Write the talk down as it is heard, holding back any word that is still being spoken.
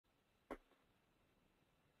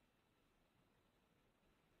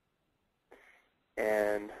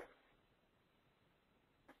and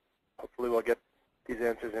hopefully we'll get these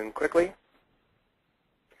answers in quickly.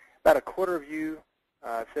 About a quarter of you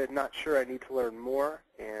said, not sure, I need to learn more,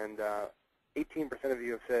 and 18% of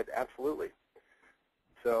you have said, absolutely.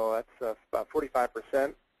 So that's about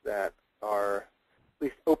 45% that are at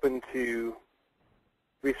least open to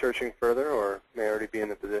researching further or may already be in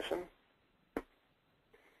the position.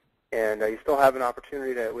 And you still have an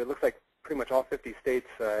opportunity to, it looks like pretty much all 50 states,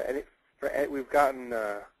 we've gotten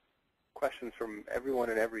questions from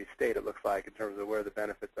everyone in every state, it looks like, in terms of where the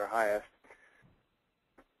benefits are highest.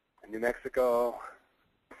 New Mexico,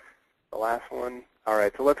 the last one. All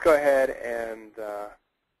right, so let's go ahead and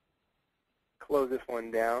close this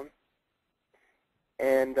one down.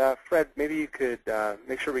 And Fred, maybe you could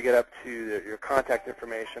make sure we get up to your contact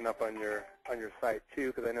information up on your site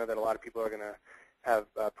too, because I know that a lot of people are going to have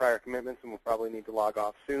prior commitments and will probably need to log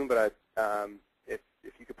off soon. But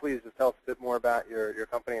if you could please just tell us a bit more about your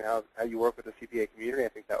company and how you work with the CPA community, I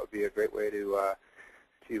think that would be a great way to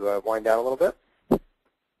wind down a little bit.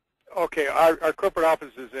 Okay, our corporate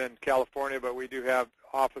office is in California, but we do have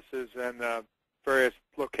offices in various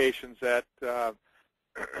locations that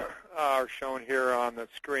are shown here on the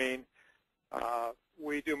screen.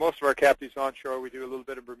 We do most of our captives onshore. We do a little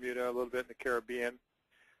bit in Bermuda, a little bit in the Caribbean.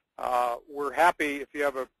 We're happy, if you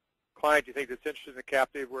have a client you think that's interested in a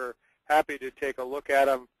captive, we're happy to take a look at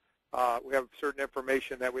them. We have certain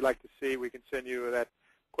information that we'd like to see. We can send you that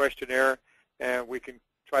questionnaire, and we can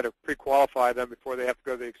try to pre-qualify them before they have to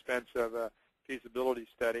go to the expense of a feasibility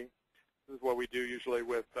study. This is what we do usually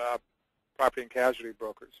with property and casualty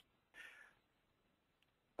brokers.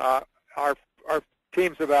 Our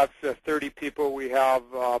team's about 30 people. We have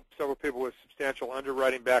several people with substantial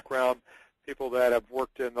underwriting background, people that have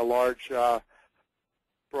worked in the large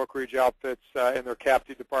brokerage outfits in their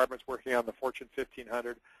captive departments working on the Fortune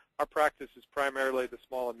 1500. Our practice is primarily the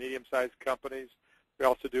small and medium-sized companies. We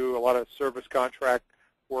also do a lot of service contract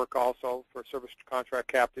work also for service contract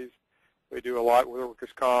captives. We do a lot with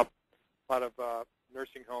workers' comp, a lot of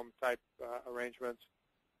nursing home type arrangements,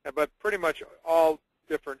 but pretty much all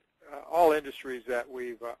different, all industries that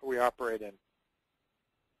we operate in.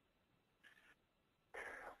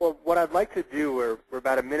 Well, what I'd like to do, we're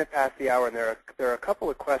about a minute past the hour, and there are a couple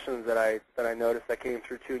of questions that I noticed that came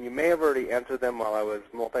through too, and you may have already answered them while I was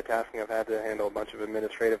multitasking. I've had to handle a bunch of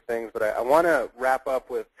administrative things, but I want to wrap up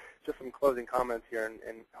with just some closing comments here,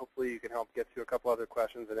 and hopefully you can help get to a couple other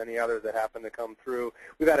questions and any others that happen to come through.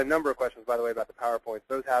 We've had a number of questions, by the way, about the PowerPoints.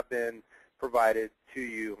 Those have been provided to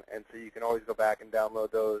you, and so you can always go back and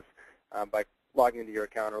download those by logging into your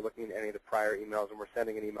account or looking at any of the prior emails, and we're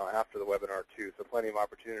sending an email after the webinar too, so plenty of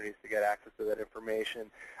opportunities to get access to that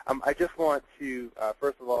information. I just want to,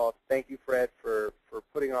 first of all, thank you, Fred, for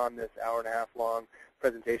putting on this hour-and-a-half long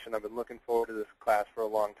presentation. I've been looking forward to this class for a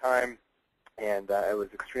long time, and it was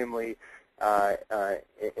extremely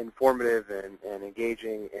informative and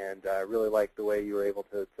engaging, and I really liked the way you were able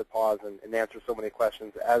to pause and answer so many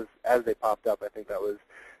questions as they popped up. I think that was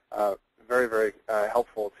very, very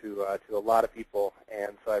helpful to a lot of people,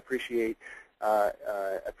 and so I appreciate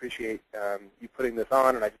you putting this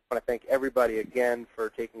on, and I just want to thank everybody again for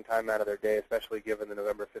taking time out of their day, especially given the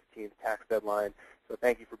November 15th tax deadline. So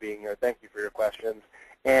thank you for being here. Thank you for your questions.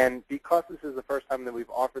 And because this is the first time that we've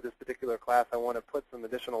offered this particular class, I want to put some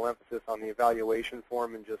additional emphasis on the evaluation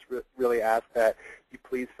form and just really ask that you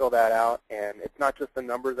please fill that out. And it's not just the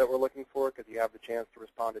numbers that we're looking for, because you have the chance to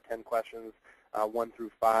respond to 10 questions, 1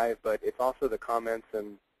 through 5, but it's also the comments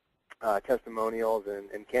and testimonials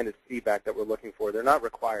and candid feedback that we're looking for. They're not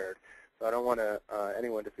required, so I don't want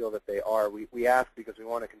anyone to feel that they are. We ask because we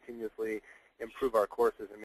want to continuously improve our courses and